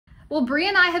Well, Bree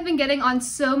and I have been getting on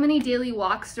so many daily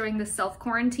walks during the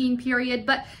self-quarantine period,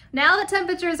 but now that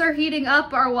temperatures are heating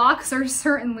up, our walks are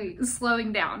certainly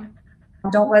slowing down.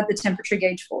 Don't let the temperature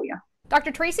gauge fool you. Dr.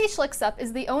 Tracy Schlicksup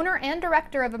is the owner and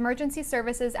director of emergency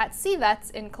services at Vets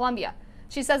in Columbia.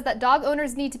 She says that dog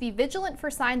owners need to be vigilant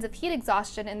for signs of heat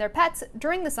exhaustion in their pets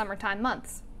during the summertime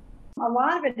months. A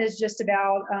lot of it is just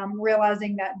about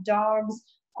realizing that dogs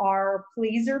are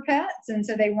pleaser pets, and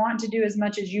so they want to do as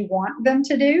much as you want them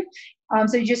to do.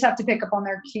 So you just have to pick up on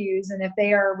their cues, and if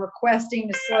they are requesting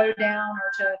to slow down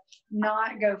or to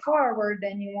not go forward,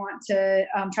 then you want to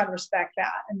try to respect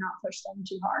that and not push them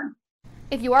too hard.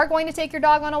 If you are going to take your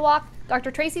dog on a walk,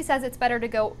 Dr. Tracy says it's better to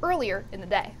go earlier in the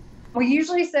day. We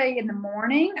usually say in the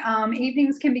morning.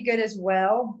 Evenings can be good as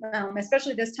well,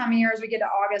 especially this time of year as we get to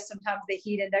August. Sometimes the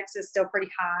heat index is still pretty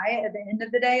high at the end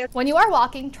of the day. When you are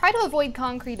walking, try to avoid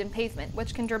concrete and pavement,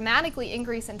 which can dramatically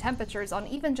increase in temperatures on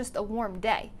even just a warm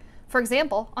day. For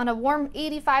example, on a warm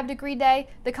 85-degree day,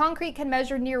 the concrete can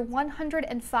measure near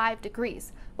 105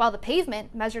 degrees, while the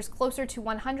pavement measures closer to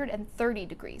 130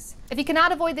 degrees. If you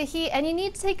cannot avoid the heat and you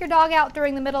need to take your dog out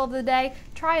during the middle of the day,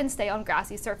 try and stay on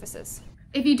grassy surfaces.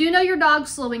 If you do know your dog's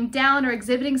slowing down or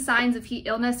exhibiting signs of heat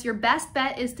illness, your best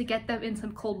bet is to get them in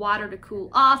some cold water to cool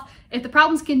off. If the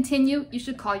problems continue, you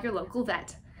should call your local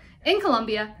vet. In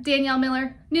Columbia, Danielle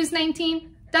Miller, News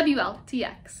 19,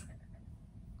 WLTX.